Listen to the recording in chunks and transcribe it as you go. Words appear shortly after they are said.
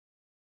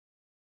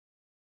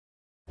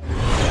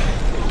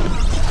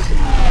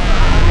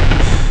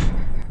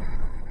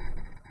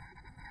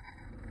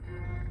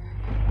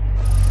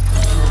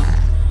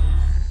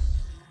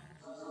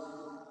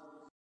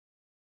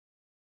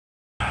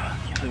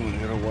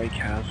White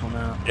Castle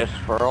now? Just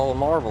for all the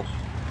marbles.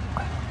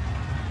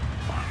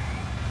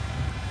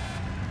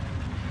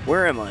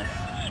 Where am I?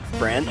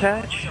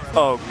 Brantach?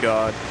 Oh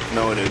god,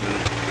 no it isn't.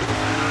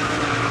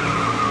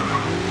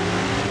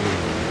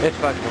 This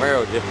fucking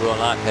Camaro just will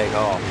not take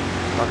off.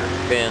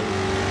 Fucking spins.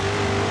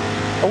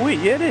 Oh wait,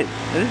 yeah it is.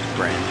 It is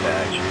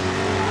Brantach.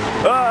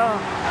 Ah!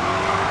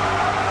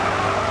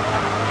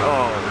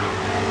 Oh.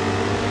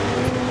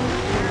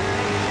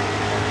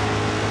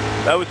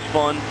 That was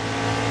fun.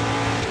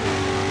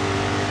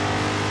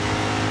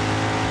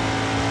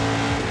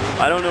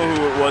 I don't know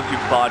who it was who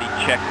body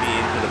checked me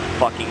into the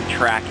fucking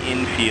track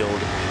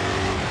infield.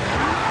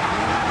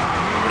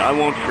 But I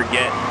won't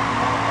forget.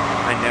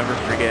 I never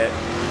forget.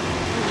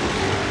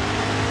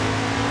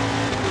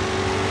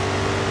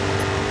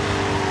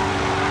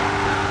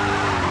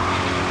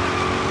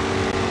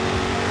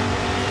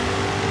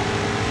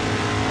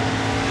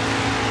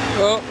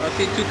 Oh, I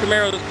see two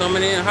Camaros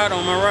coming in hot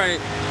on my right.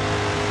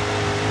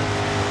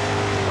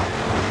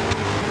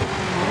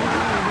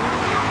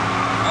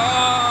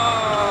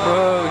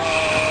 Oh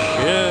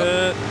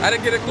shit! I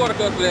didn't get a quarter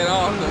cut for that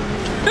also.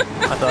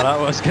 I thought I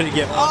was gonna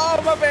get one.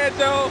 Oh, my bad,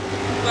 Joe.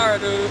 Sorry,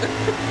 dude.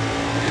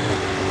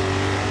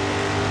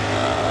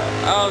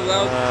 I was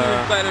too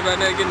excited about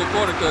that getting the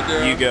quarter cut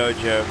there. You go,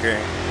 Joker.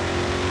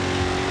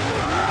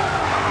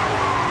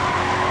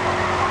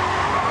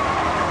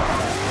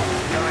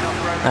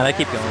 And I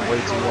keep going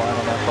way too wide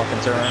on that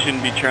fucking turn.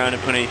 Shouldn't be trying to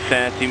put any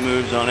fancy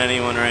moves on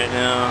anyone right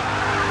now.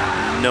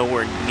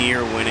 Nowhere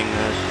near winning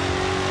this.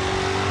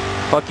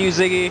 Fuck you,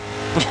 Ziggy.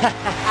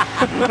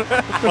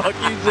 Fuck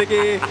you,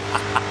 Ziggy.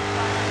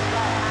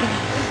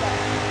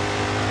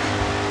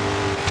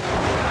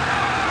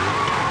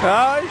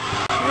 Oh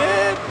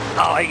shit!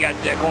 Oh, he got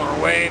that corner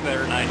way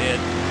better than I did.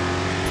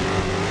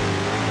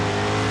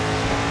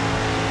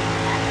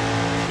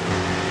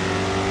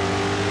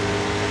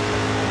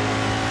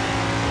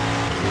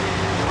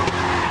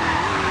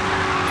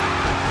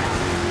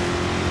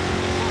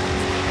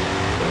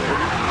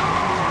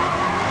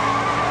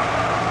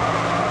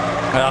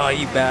 Oh,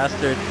 you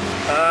bastard.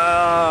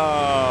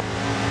 Oh.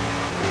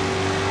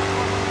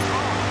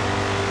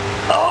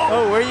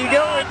 Oh, where you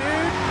going,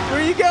 dude?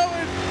 Where you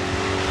going?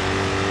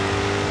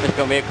 This is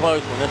gonna be a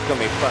close one. This is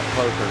gonna be fuck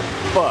closer.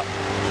 Fuck.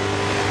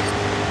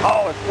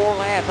 Oh, it's 4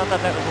 laps. I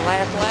thought that was the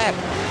last lap.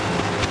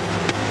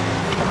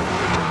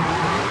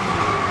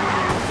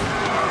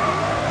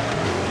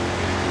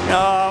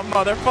 Oh,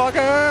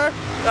 motherfucker!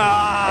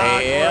 Ah,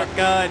 Yeah.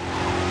 God.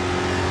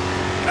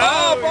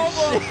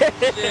 Oh, shit!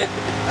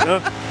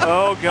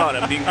 Oh god,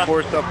 I'm being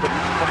forced up the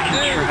fucking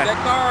dude, track.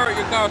 that car,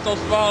 your car was so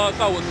small, I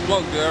saw it was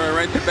smoke, dude,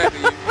 right to the back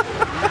of you.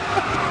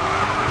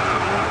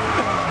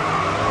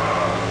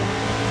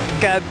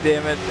 God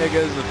damn it, there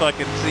goes the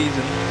fucking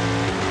season.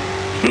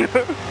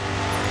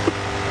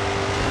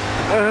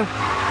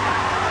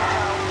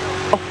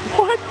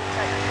 What?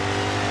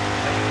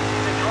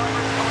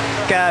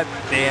 God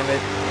damn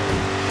it.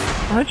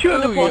 Aren't you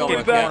in the Ooh, you fucking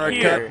almost back Corner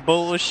here? cut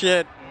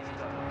bullshit.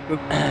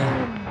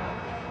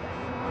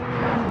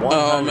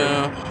 Oh,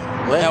 man.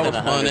 Less That than was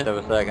a hundredth funny.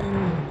 of a second.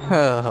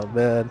 Oh,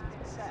 man.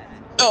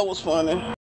 That was funny.